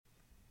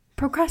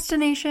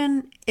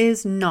Procrastination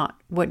is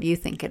not what you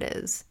think it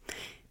is.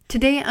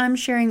 Today, I'm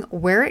sharing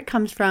where it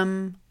comes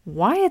from,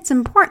 why it's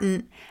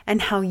important,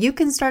 and how you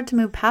can start to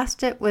move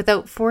past it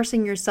without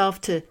forcing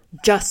yourself to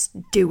just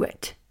do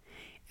it.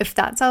 If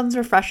that sounds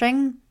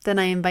refreshing, then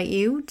I invite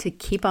you to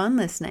keep on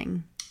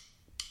listening.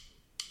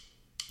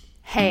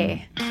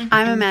 Hey,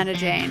 I'm Amanda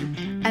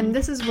Jane, and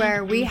this is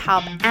where we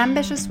help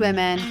ambitious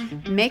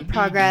women make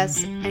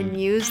progress and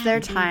use their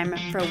time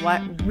for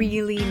what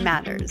really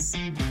matters.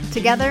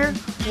 Together,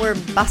 we're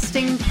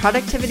busting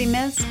productivity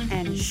myths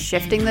and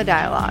shifting the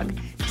dialogue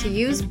to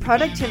use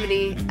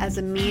productivity as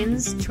a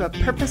means to a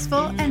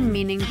purposeful and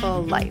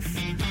meaningful life.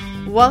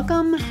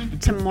 Welcome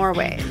to More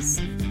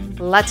Ways.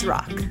 Let's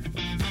rock.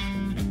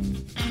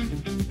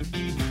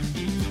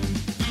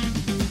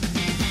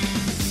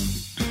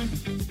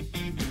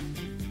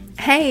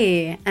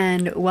 Hey,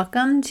 and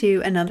welcome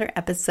to another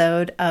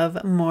episode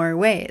of More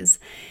Ways.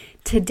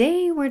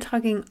 Today, we're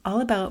talking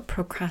all about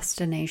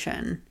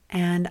procrastination.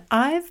 And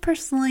I've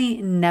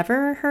personally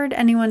never heard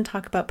anyone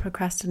talk about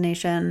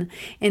procrastination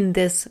in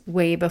this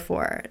way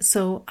before.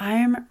 So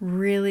I'm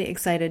really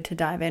excited to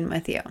dive in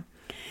with you.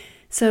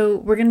 So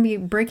we're going to be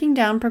breaking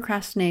down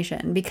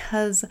procrastination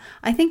because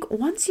I think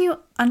once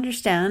you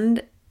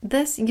understand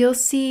this, you'll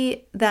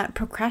see that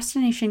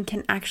procrastination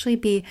can actually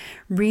be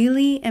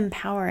really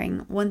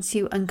empowering once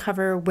you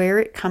uncover where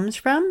it comes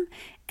from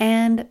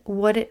and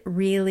what it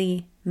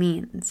really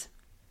means.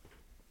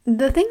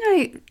 The thing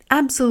I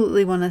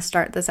absolutely want to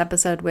start this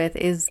episode with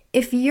is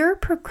if you're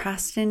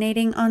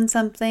procrastinating on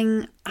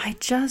something, I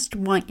just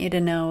want you to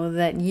know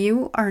that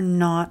you are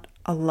not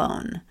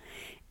alone.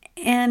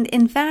 And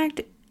in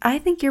fact, I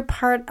think you're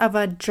part of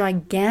a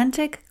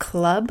gigantic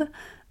club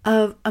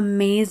of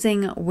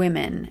amazing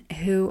women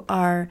who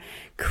are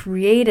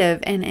creative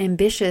and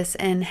ambitious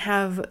and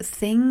have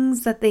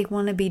things that they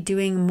want to be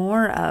doing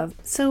more of.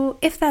 So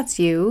if that's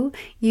you,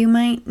 you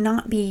might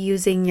not be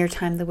using your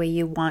time the way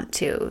you want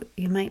to.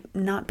 You might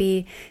not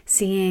be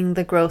seeing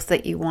the growth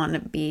that you want to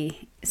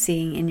be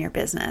seeing in your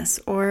business.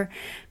 Or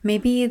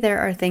maybe there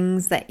are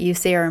things that you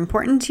say are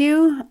important to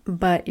you,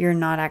 but you're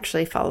not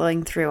actually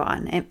following through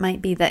on. It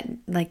might be that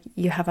like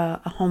you have a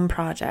home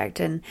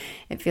project and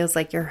it feels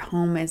like your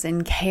home is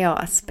in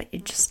chaos, but you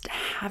just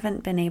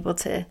haven't been able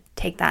to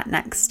take that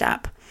next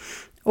step.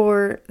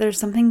 Or there's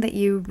something that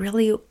you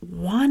really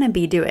want to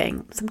be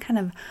doing, some kind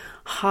of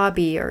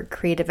hobby or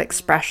creative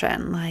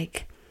expression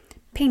like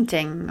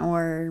painting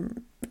or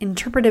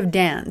interpretive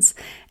dance.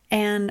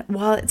 And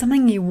while it's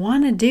something you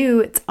want to do,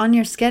 it's on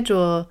your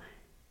schedule,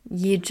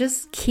 you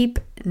just keep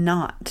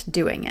not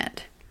doing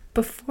it.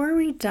 Before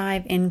we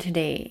dive in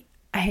today,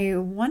 I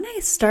want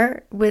to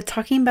start with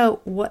talking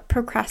about what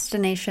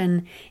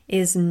procrastination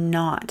is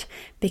not,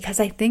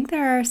 because I think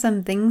there are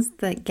some things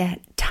that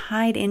get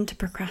tied into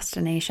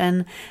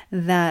procrastination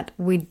that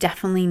we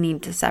definitely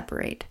need to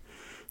separate.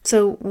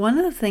 So one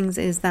of the things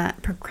is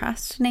that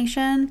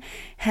procrastination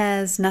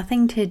has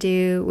nothing to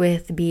do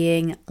with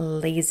being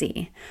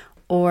lazy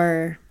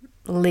or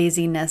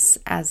laziness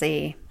as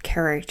a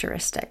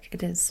characteristic.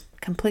 It is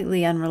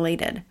completely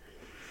unrelated.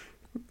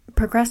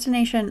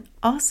 Procrastination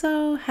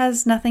also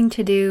has nothing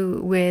to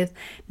do with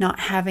not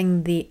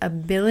having the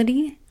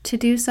ability to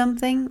do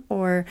something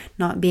or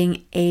not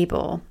being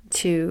able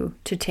to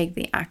take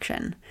the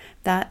action.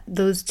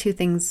 Those two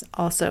things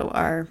also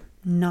are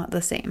not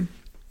the same.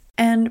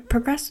 And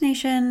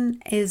procrastination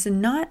is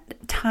not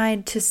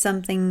tied to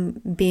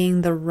something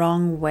being the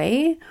wrong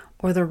way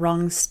or the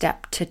wrong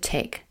step to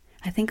take.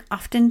 I think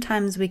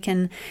oftentimes we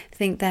can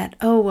think that,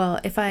 oh, well,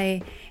 if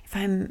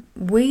I'm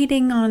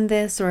waiting on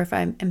this or if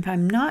I'm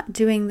not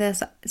doing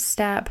this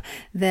step,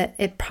 that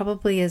it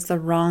probably is the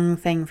wrong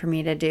thing for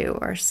me to do,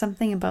 or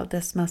something about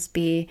this must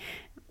be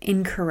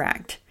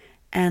incorrect.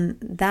 And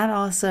that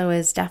also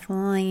is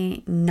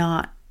definitely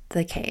not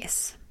the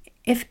case.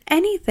 If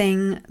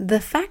anything, the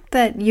fact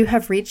that you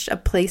have reached a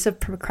place of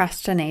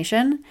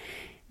procrastination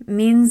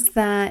means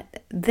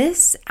that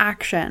this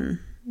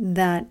action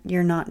that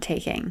you're not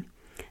taking,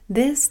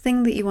 this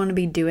thing that you want to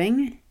be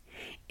doing,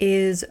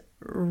 is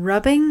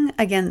rubbing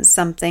against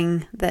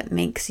something that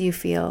makes you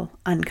feel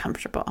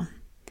uncomfortable.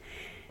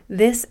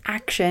 This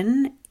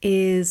action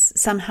is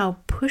somehow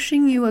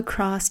pushing you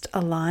across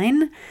a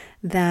line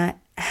that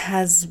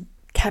has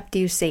kept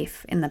you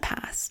safe in the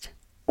past.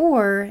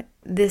 Or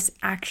this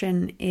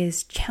action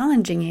is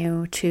challenging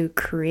you to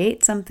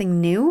create something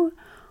new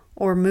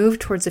or move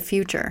towards a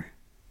future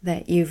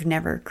that you've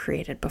never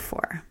created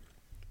before.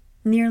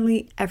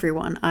 Nearly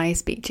everyone I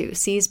speak to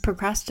sees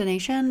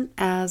procrastination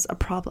as a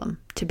problem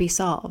to be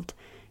solved.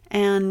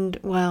 And,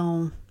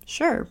 well,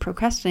 sure,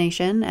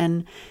 procrastination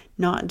and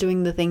not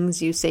doing the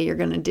things you say you're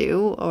going to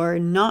do or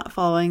not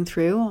following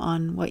through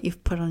on what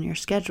you've put on your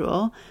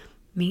schedule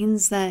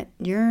means that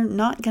you're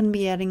not going to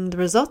be getting the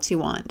results you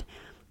want.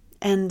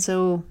 And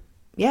so,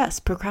 yes,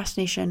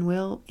 procrastination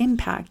will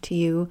impact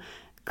you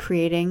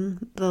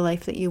creating the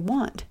life that you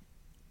want.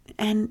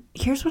 And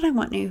here's what I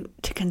want you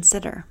to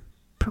consider.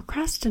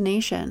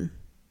 Procrastination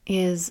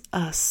is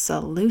a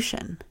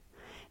solution.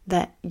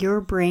 that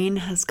your brain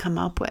has come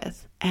up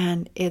with,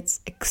 and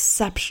it's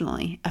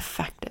exceptionally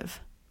effective.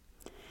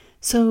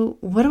 So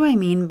what do I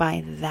mean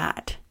by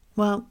that?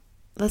 Well,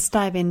 let's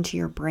dive into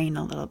your brain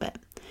a little bit.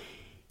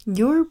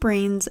 Your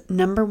brain's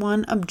number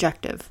one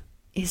objective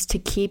is to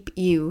keep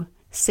you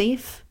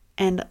safe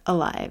and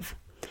alive.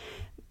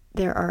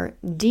 There are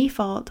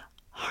default,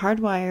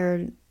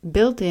 hardwired,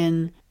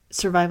 built-in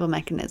survival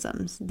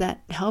mechanisms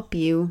that help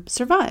you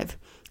survive.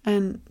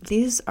 And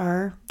these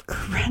are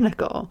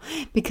critical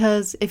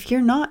because if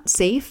you're not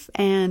safe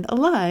and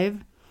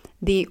alive,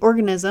 the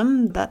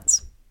organism,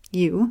 that's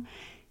you,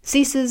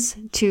 ceases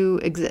to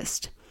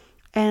exist.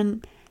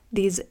 And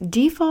these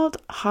default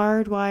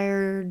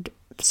hardwired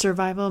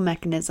survival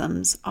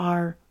mechanisms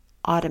are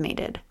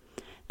automated.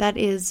 That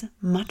is,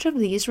 much of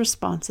these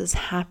responses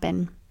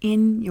happen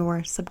in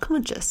your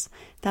subconscious.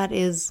 That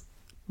is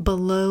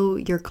below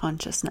your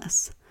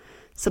consciousness.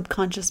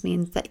 Subconscious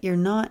means that you're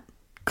not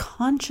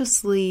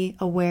consciously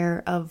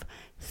aware of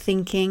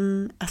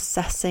thinking,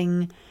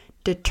 assessing,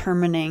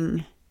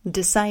 determining,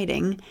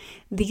 deciding.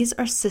 These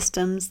are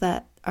systems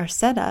that are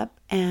set up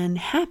and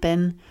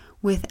happen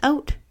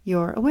without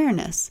your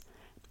awareness.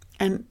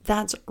 And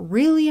that's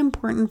really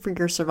important for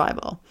your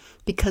survival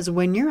because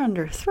when you're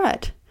under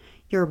threat,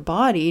 your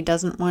body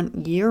doesn't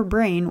want your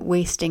brain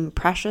wasting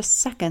precious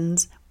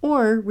seconds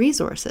or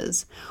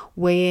resources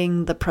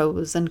weighing the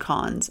pros and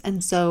cons.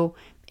 And so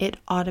it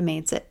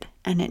automates it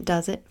and it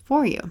does it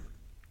for you.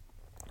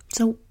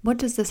 So what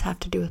does this have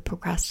to do with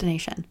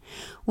procrastination?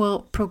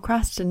 Well,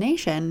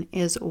 procrastination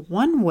is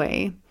one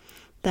way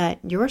that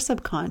your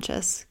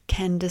subconscious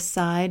can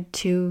decide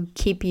to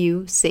keep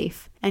you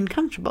safe and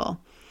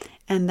comfortable.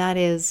 And that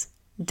is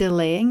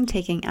delaying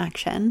taking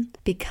action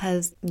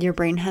because your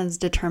brain has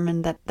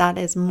determined that that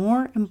is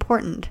more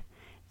important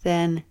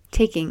than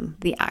taking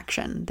the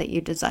action that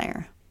you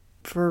desire.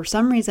 For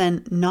some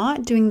reason,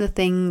 not doing the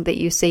thing that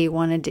you say you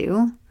want to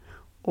do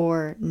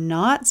or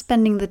not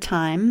spending the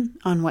time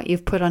on what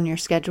you've put on your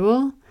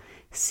schedule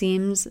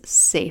seems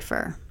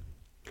safer.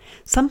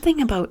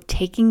 Something about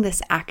taking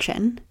this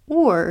action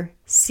or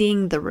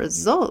seeing the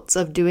results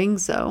of doing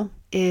so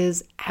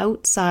is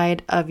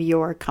outside of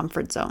your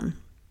comfort zone.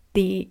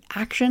 The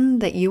action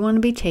that you want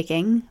to be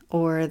taking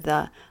or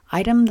the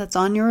item that's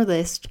on your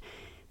list,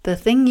 the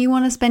thing you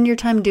want to spend your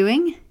time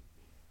doing,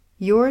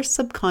 your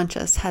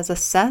subconscious has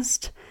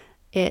assessed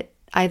it,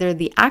 either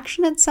the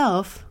action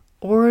itself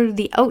or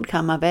the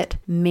outcome of it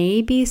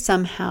may be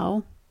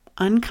somehow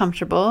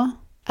uncomfortable,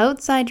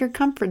 outside your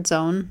comfort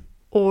zone,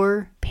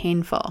 or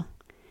painful.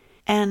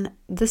 And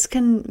this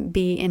can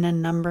be in a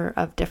number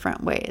of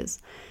different ways.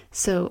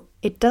 So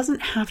it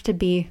doesn't have to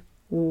be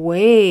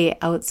way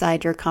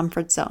outside your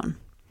comfort zone.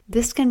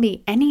 This can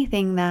be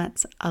anything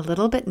that's a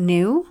little bit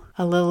new,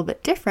 a little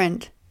bit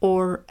different,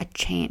 or a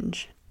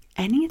change.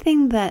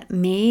 Anything that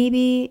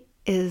maybe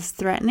is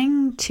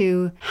threatening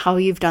to how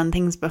you've done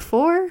things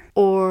before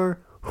or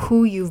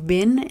who you've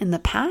been in the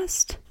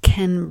past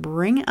can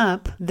bring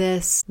up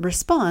this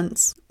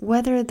response,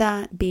 whether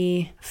that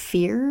be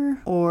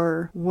fear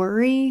or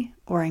worry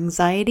or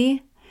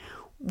anxiety,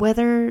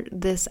 whether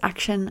this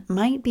action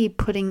might be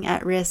putting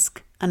at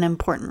risk an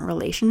important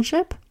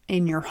relationship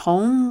in your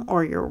home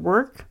or your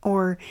work,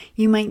 or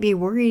you might be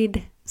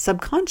worried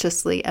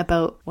subconsciously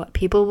about what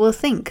people will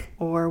think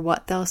or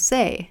what they'll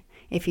say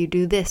if you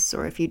do this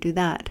or if you do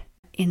that.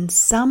 In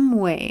some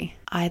way,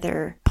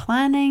 either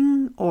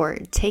planning or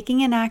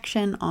taking an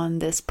action on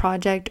this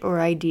project or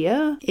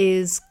idea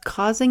is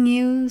causing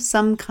you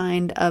some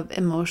kind of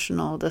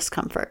emotional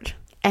discomfort.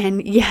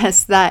 And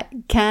yes, that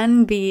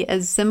can be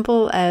as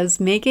simple as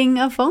making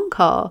a phone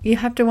call. You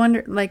have to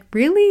wonder,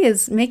 really,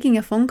 is making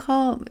a phone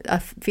call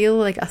feel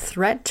like a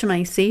threat to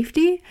my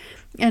safety?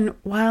 And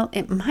while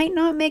it might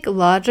not make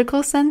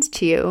logical sense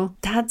to you,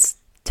 that's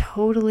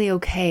totally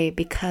okay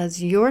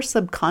because your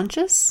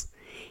subconscious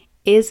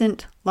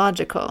isn't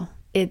logical.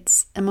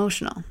 It's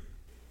emotional.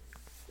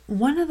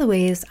 One of the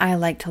ways I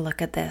like to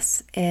look at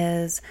this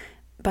is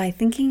by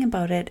thinking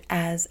about it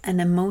as an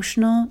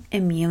emotional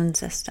immune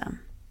system.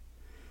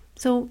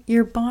 So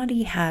your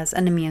body has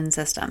an immune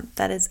system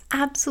that is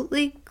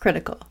absolutely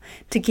critical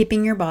to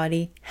keeping your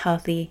body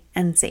healthy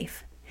and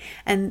safe.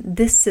 And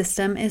this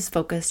system is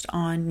focused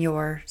on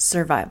your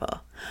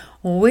survival,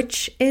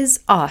 which is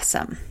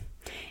awesome.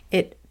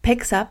 It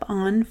picks up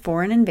on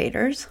foreign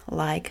invaders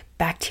like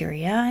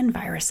bacteria and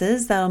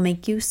viruses that'll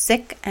make you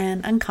sick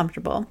and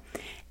uncomfortable,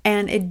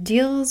 and it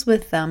deals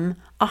with them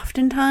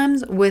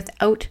oftentimes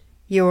without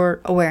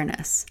your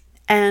awareness.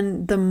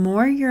 And the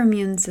more your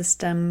immune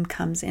system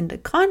comes into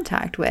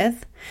contact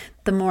with,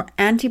 the more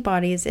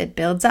antibodies it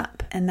builds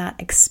up, and that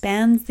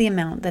expands the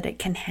amount that it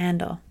can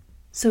handle.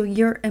 So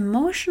your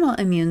emotional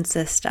immune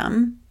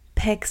system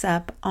picks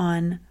up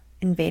on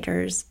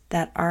invaders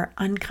that are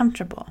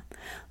uncomfortable,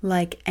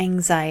 like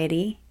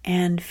anxiety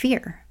and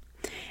fear.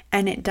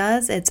 And it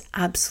does its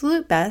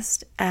absolute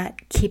best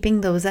at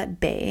keeping those at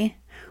bay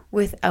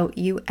without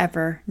you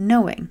ever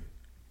knowing.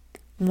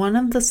 One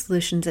of the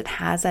solutions it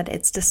has at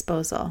its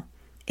disposal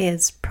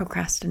is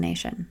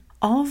procrastination.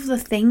 all of the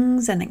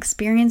things and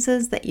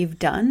experiences that you've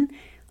done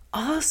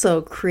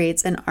also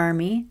creates an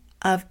army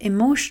of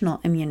emotional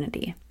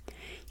immunity.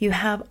 You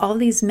have all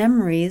these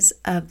memories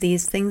of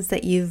these things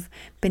that you've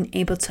been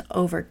able to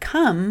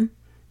overcome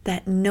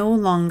that no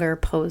longer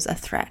pose a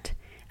threat.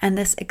 And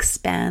this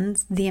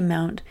expands the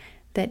amount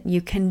that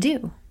you can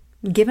do.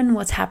 Given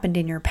what's happened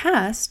in your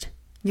past,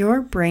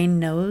 your brain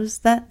knows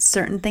that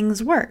certain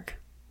things work,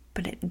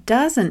 but it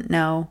doesn't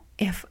know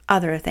if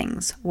other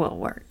things will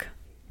work.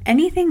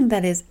 Anything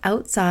that is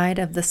outside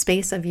of the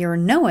space of your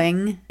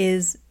knowing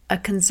is a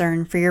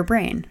concern for your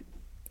brain.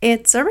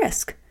 It's a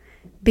risk,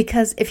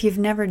 because if you've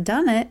never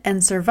done it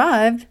and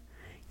survived,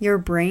 your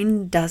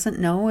brain doesn't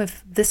know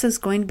if this is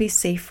going to be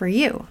safe for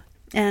you.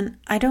 And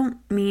I don't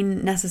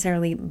mean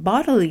necessarily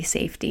bodily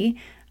safety.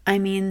 I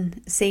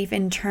mean safe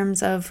in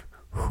terms of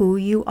who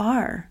you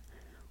are,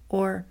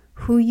 or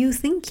who you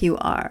think you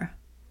are,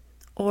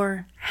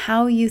 or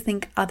how you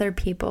think other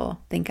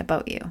people think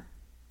about you.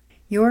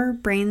 Your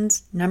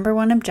brain's number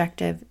one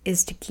objective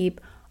is to keep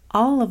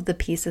all of the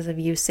pieces of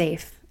you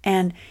safe,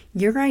 and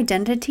your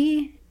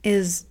identity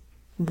is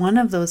one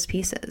of those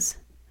pieces.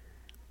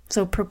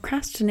 So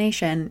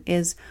procrastination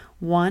is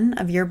one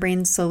of your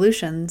brain's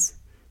solutions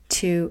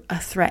to a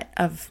threat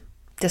of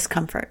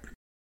discomfort.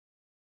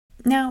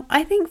 Now,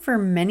 I think for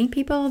many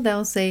people,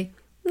 they'll say,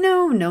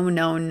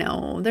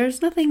 no,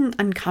 there's nothing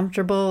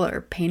uncomfortable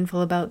or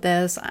painful about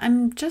this.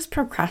 I'm just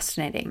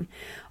procrastinating.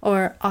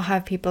 Or I'll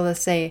have people that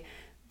say,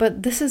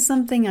 but this is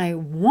something I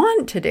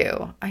want to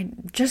do. I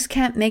just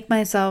can't make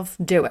myself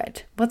do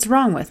it. What's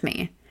wrong with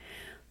me?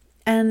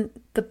 And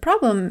the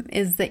problem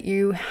is that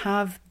you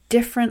have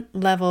different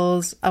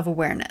levels of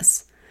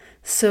awareness.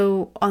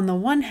 So on the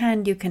one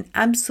hand, you can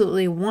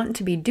absolutely want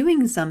to be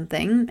doing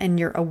something, and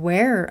you're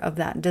aware of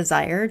that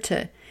desire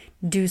to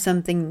do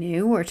something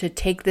new or to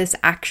take this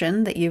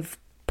action that you've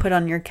put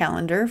on your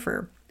calendar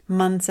for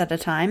months at a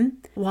time,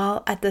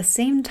 while at the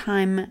same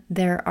time,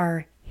 there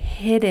are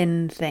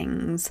hidden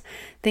things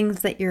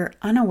that you're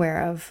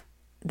unaware of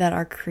that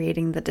are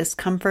creating the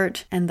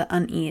discomfort and the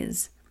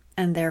unease,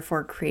 and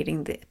therefore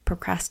creating the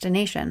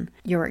procrastination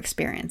you're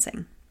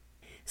experiencing.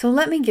 So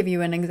let me give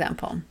you an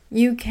example.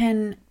 You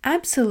can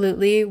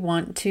absolutely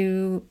want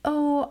to,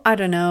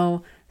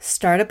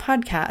 start a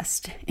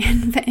podcast.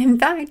 In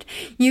fact,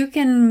 you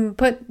can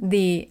put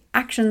the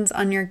actions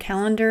on your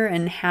calendar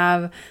and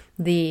have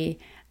the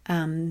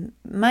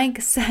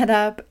mic set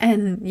up,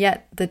 and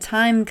yet the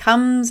time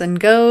comes and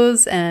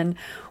goes, and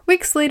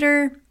weeks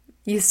later,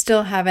 you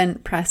still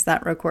haven't pressed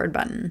that record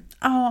button.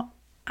 Oh,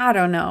 I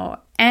don't know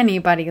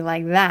anybody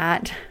like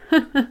that.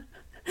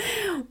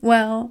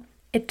 Well,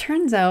 it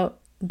turns out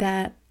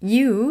that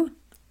you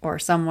or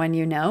someone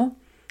you know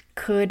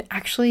could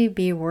actually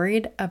be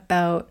worried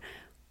about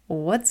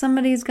what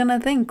somebody's going to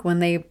think when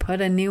they put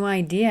a new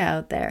idea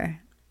out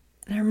there.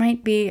 There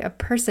might be a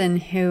person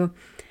who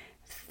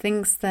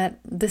thinks that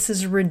this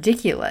is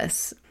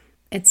ridiculous.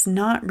 It's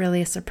not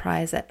really a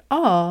surprise at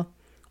all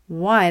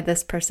why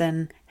this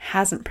person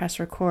hasn't pressed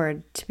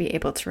record to be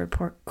able to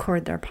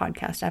record their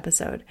podcast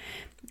episode.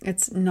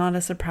 It's not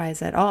a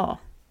surprise at all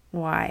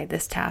why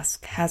this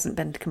task hasn't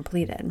been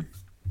completed.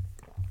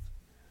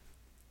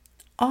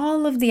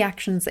 All of the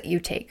actions that you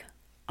take,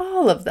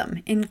 all of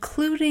them,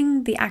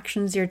 including the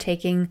actions you're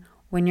taking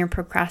when you're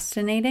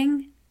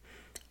procrastinating,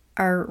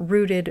 are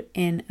rooted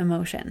in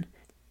emotion.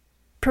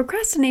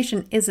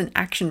 Procrastination isn't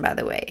action, by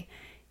the way.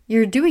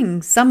 You're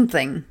doing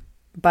something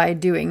by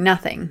doing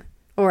nothing,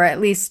 or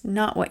at least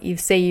not what you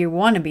say you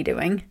want to be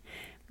doing.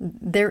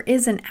 There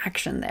is an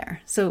action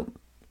there. So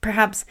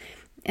perhaps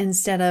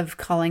instead of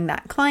calling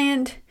that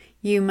client,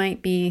 you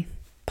might be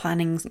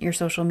planning your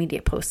social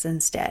media posts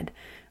instead.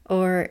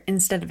 Or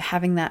instead of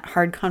having that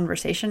hard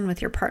conversation with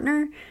your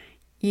partner,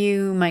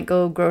 you might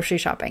go grocery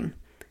shopping.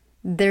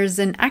 There's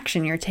an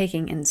action you're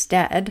taking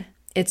instead.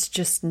 It's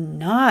just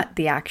not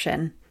the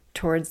action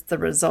towards the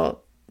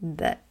result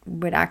that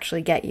would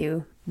actually get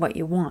you what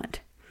you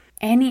want.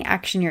 Any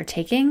action you're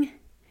taking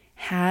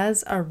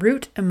has a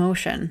root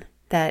emotion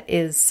that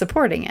is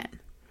supporting it.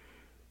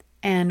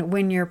 And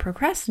when you're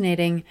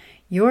procrastinating,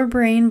 your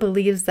brain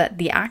believes that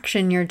the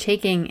action you're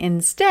taking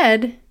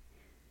instead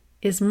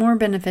is more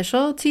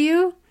beneficial to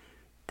you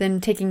than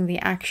taking the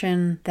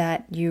action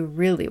that you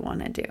really want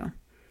to do.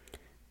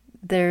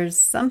 There's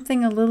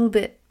something a little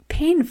bit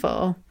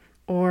painful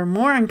or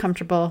more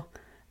uncomfortable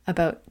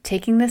about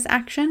taking this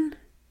action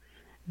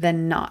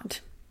than not.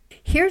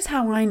 Here's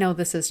how I know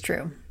this is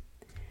true.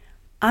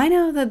 I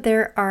know that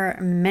there are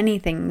many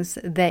things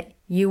that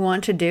you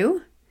want to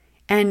do,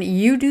 and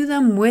you do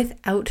them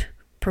without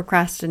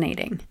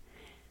procrastinating.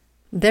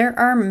 There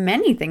are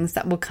many things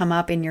that will come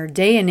up in your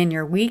day and in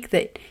your week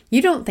that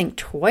you don't think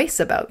twice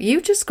about. You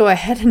just go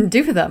ahead and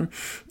do them.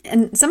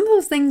 And some of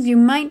those things you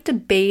might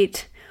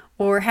debate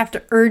or have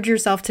to urge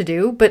yourself to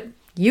do, but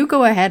you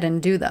go ahead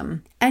and do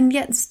them. And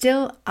yet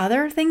still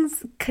other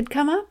things could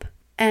come up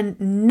and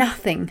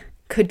nothing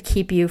could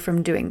keep you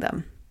from doing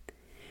them.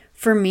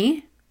 For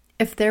me,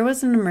 if there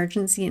was an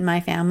emergency in my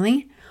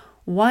family,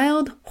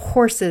 Wild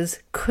horses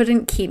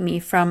couldn't keep me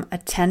from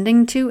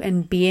attending to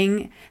and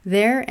being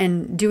there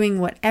and doing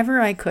whatever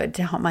I could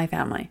to help my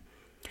family.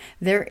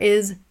 There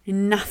is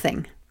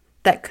nothing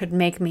that could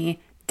make me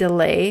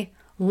delay,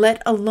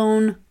 let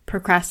alone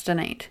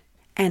procrastinate.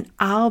 And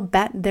I'll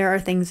bet there are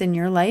things in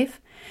your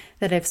life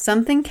that if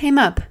something came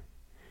up,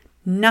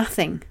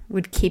 nothing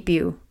would keep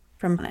you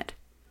from it.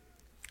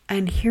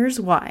 And here's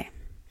why.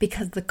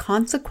 Because the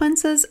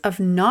consequences of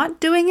not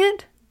doing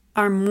it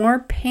are more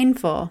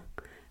painful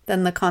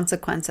than the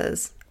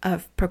consequences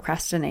of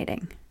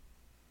procrastinating.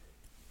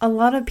 A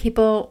lot of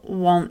people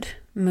won't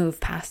move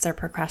past their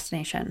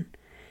procrastination.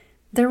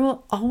 There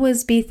will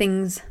always be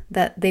things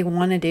that they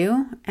want to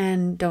do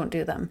and don't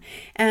do them.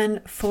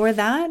 And for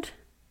that,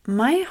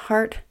 my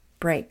heart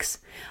breaks.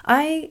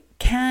 I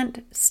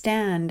can't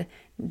stand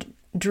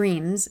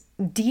dreams,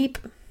 deep,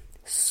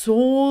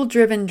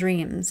 soul-driven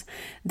dreams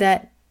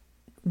that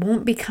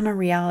won't become a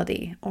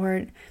reality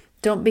or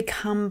don't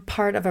become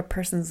part of a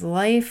person's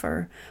life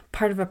or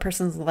part of a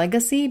person's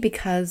legacy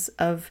because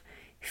of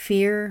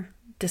fear,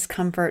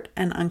 discomfort,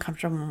 and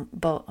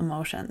uncomfortable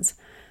emotions.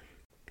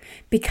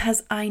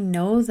 Because I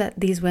know that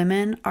these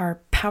women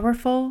are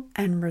powerful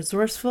and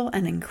resourceful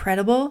and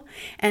incredible,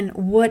 and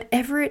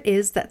whatever it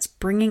is that's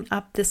bringing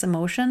up this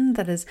emotion,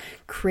 that is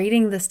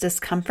creating this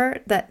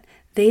discomfort, that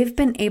they've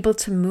been able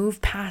to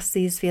move past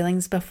these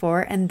feelings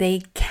before, and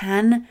they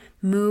can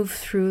move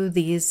through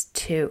these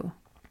too.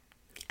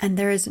 And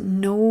there is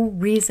no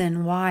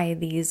reason why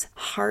these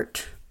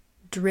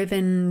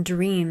heart-driven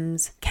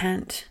dreams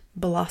can't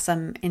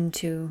blossom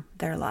into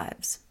their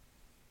lives.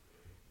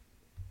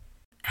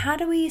 How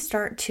do we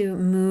start to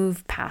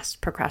move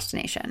past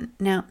procrastination?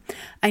 Now,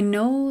 I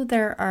know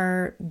there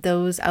are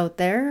those out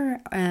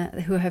there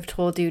who have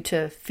told you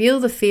to feel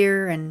the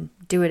fear and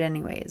do it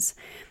anyways.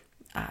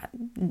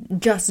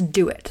 Just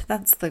do it.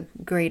 That's the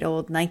great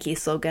old Nike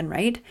slogan,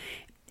 right?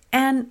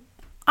 And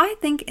I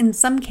think in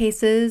some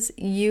cases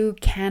you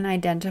can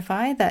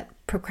identify that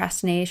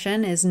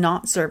procrastination is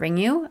not serving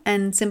you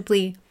and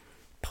simply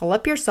pull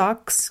up your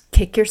socks,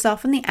 kick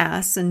yourself in the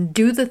ass, and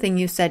do the thing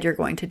you said you're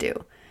going to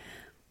do.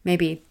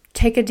 Maybe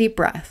take a deep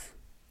breath,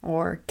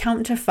 or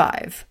count to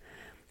 5,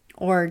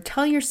 or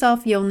tell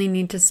yourself you only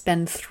need to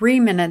spend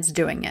 3 minutes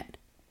doing it.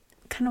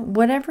 Kind of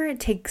whatever it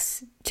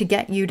takes to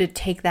get you to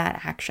take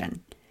that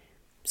action.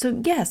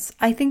 So yes,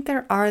 I think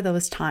there are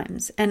those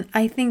times. And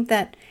I think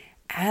that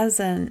as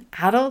an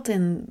adult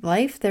in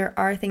life, there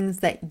are things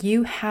that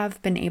you have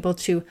been able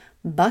to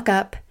buck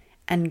up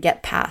and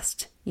get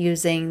past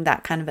using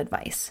that kind of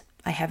advice.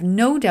 I have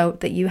no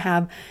doubt that you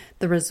have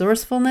the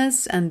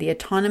resourcefulness and the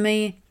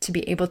autonomy to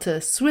be able to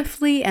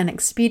swiftly and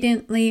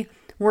expediently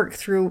work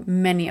through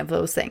many of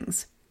those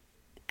things.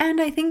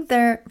 And I think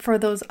there, for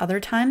those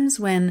other times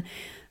when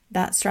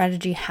that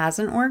strategy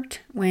hasn't worked,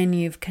 when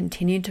you've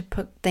continued to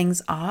put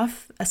things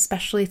off,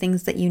 especially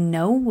things that you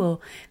know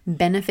will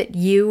benefit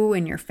you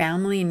and your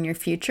family in your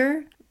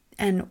future,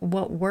 and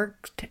what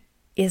worked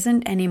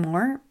isn't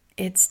anymore,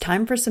 it's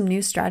time for some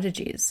new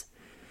strategies.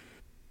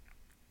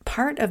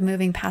 Part of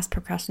moving past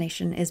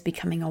procrastination is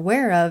becoming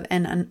aware of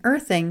and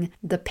unearthing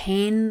the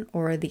pain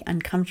or the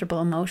uncomfortable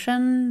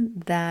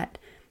emotion that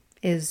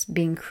is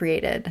being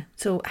created.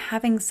 So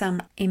having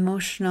some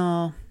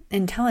emotional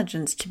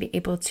intelligence to be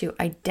able to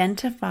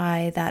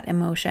identify that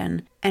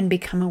emotion and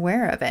become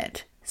aware of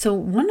it. So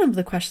one of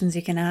the questions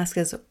you can ask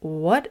is,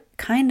 what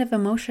kind of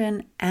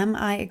emotion am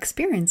I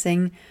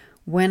experiencing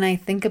when I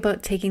think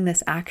about taking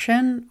this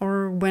action,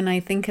 or when I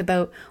think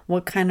about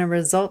what kind of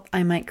result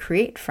I might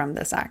create from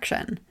this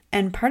action?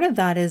 And part of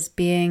that is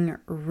being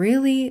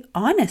really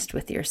honest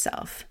with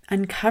yourself,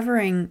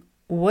 uncovering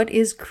what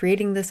is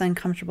creating this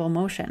uncomfortable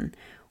emotion.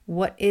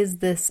 What is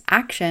this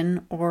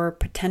action or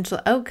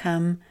potential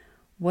outcome?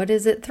 What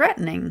is it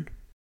threatening?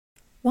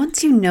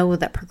 Once you know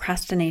that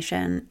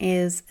procrastination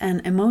is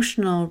an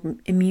emotional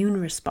immune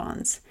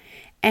response,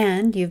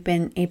 and you've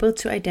been able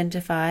to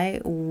identify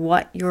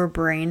what your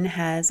brain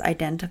has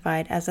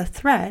identified as a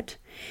threat,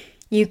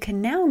 you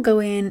can now go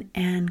in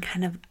and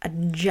kind of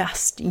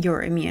adjust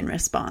your immune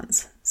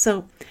response.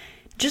 So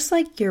just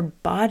like your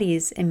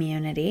body's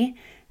immunity,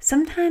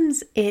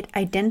 sometimes it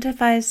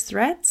identifies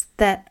threats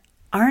that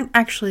aren't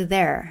actually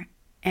there,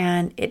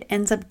 and it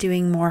ends up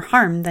doing more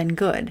harm than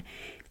good.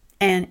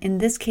 And in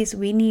this case,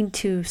 we need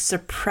to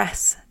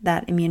suppress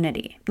that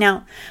immunity.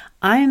 Now,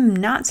 I'm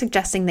not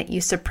suggesting that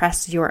you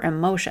suppress your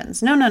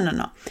emotions.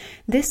 No.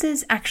 This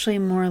is actually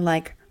more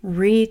like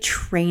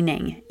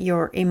retraining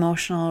your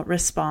emotional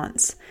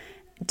response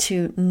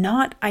to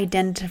not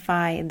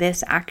identify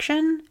this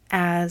action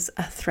as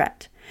a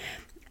threat.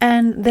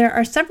 And there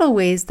are several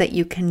ways that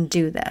you can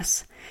do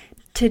this.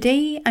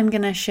 Today, I'm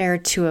going to share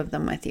 2 of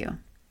them with you.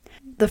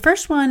 The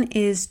first one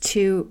is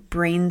to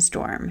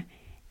brainstorm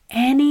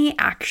any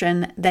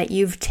action that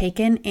you've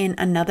taken in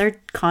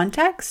another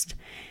context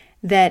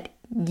that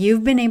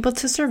you've been able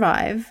to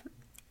survive,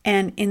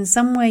 and in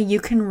some way you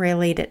can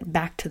relate it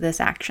back to this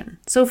action.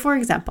 So for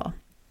example,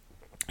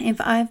 if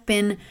I've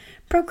been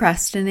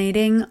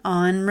procrastinating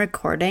on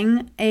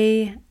recording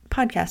a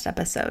podcast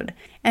episode.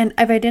 And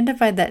I've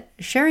identified that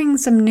sharing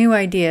some new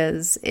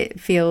ideas, it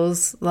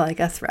feels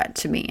like a threat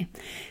to me.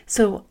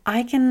 So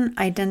I can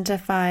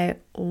identify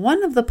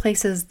one of the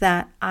places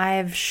that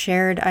I've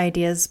shared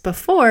ideas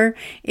before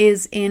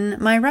is in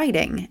my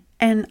writing.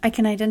 And I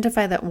can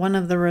identify that one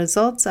of the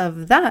results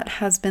of that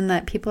has been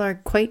that people are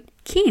quite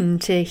keen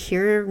to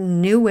hear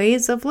new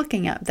ways of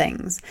looking at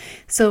things.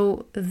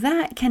 So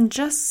that can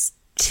just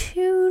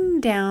tune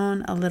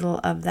down a little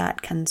of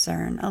that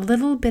concern. A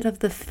little bit of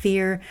the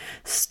fear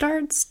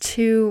starts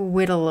to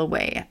whittle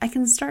away. I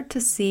can start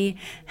to see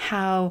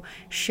how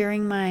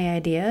sharing my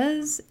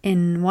ideas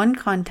in one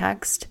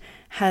context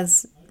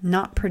has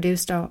not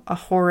produced a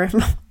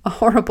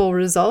horrible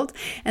result.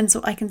 And so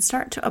I can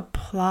start to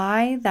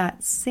apply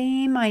that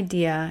same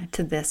idea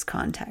to this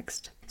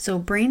context. So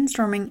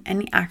brainstorming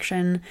any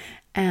action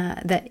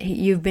that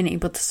you've been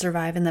able to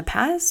survive in the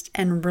past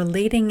and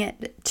relating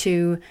it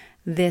to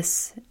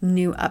this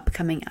new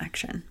upcoming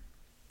action.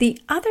 The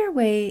other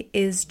way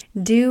is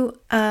do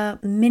a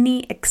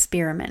mini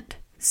experiment.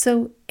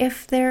 So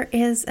if there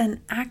is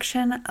an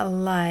action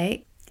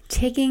like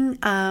taking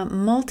a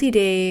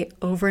multi-day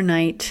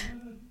overnight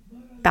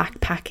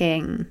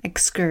backpacking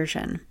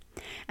excursion,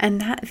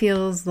 and that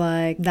feels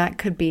like that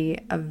could be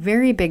a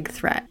very big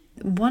threat.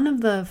 One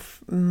of the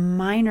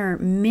minor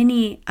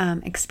mini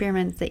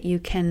experiments that you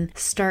can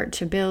start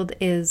to build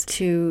is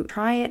to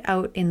try it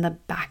out in the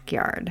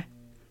backyard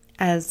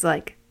as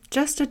like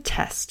just to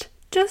test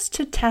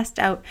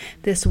out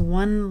this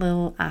one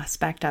little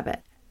aspect of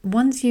it.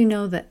 Once you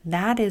know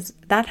that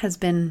has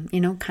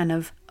been, kind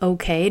of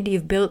okayed,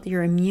 you've built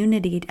your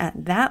immunity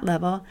at that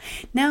level.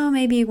 Now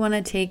maybe you want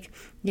to take,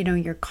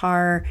 your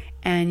car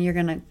and you're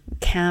going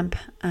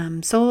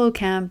to solo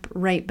camp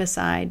right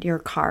beside your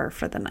car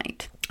for the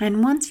night.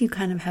 And once you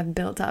kind of have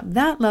built up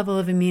that level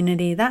of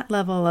immunity, that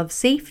level of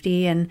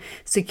safety and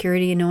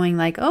security, knowing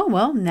like, oh,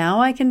 well,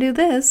 now I can do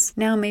this.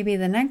 Now maybe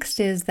the next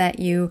is that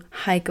you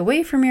hike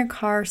away from your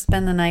car,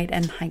 spend the night,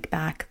 and hike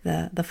back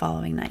the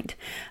following night.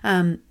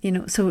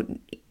 So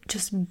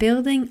just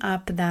building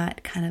up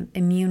that kind of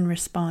immune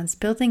response,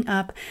 building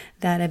up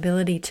that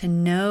ability to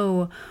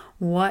know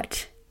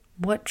what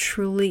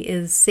truly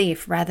is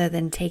safe rather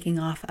than taking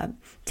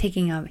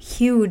a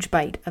huge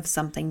bite of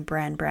something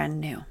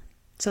brand new.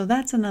 So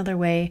that's another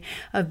way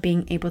of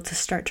being able to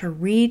start to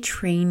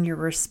retrain your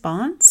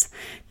response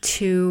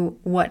to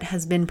what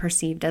has been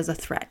perceived as a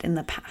threat in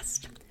the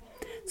past.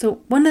 So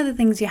one of the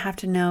things you have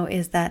to know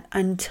is that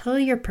until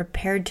you're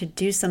prepared to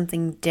do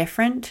something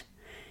different,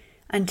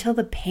 until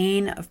the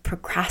pain of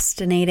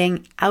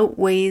procrastinating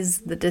outweighs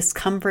the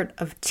discomfort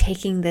of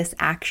taking this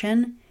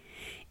action,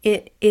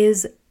 it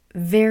is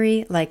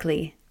very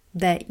likely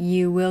that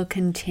you will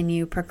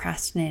continue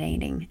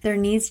procrastinating. There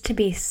needs to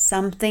be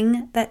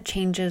something that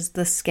changes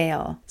the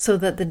scale so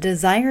that the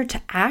desire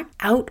to act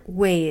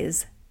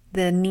outweighs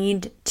the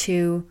need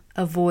to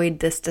avoid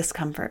this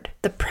discomfort.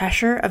 The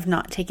pressure of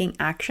not taking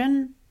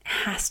action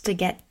has to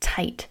get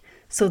tight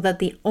so that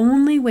the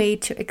only way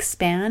to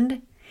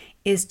expand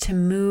is to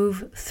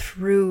move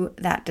through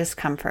that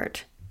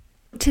discomfort.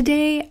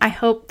 Today, I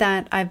hope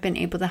that I've been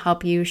able to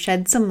help you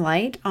shed some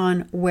light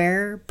on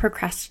where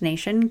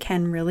procrastination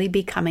can really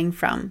be coming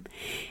from.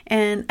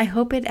 And I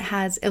hope it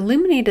has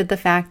illuminated the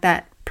fact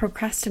that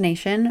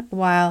procrastination,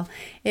 while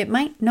it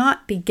might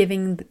not be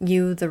giving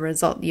you the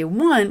result you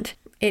want,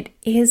 it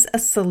is a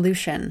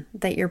solution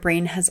that your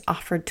brain has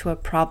offered to a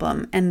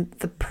problem. And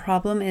the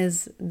problem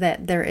is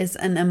that there is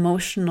an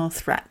emotional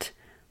threat.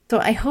 So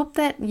I hope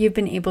that you've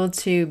been able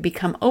to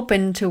become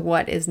open to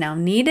what is now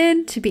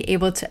needed to be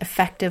able to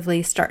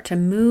effectively start to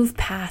move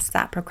past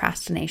that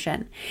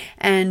procrastination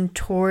and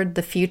toward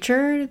the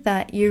future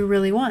that you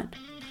really want.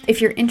 If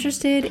you're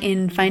interested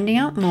in finding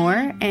out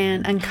more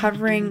and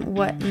uncovering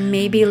what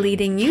may be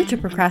leading you to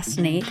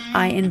procrastinate,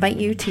 I invite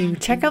you to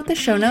check out the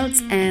show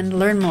notes and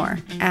learn more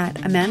at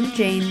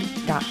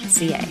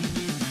amandajane.ca.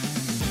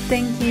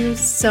 Thank you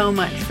so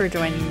much for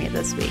joining me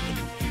this week.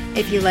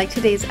 If you like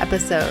today's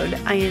episode,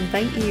 I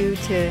invite you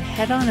to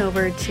head on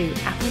over to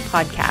Apple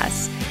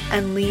Podcasts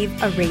and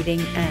leave a rating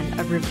and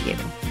a review.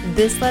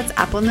 This lets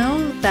Apple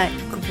know that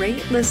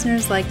great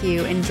listeners like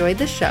you enjoyed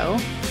the show,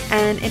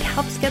 and it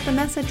helps get the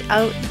message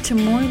out to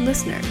more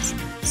listeners.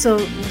 So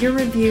your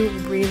review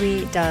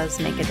really does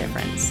make a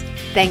difference.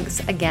 Thanks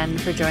again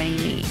for joining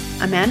me,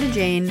 Amanda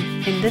Jane,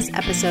 in this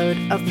episode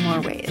of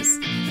More Ways.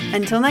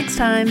 Until next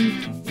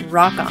time,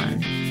 rock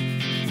on.